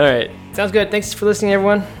 All right. Sounds good. Thanks for listening,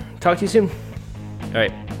 everyone. Talk to you soon. All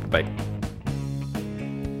right. Bye.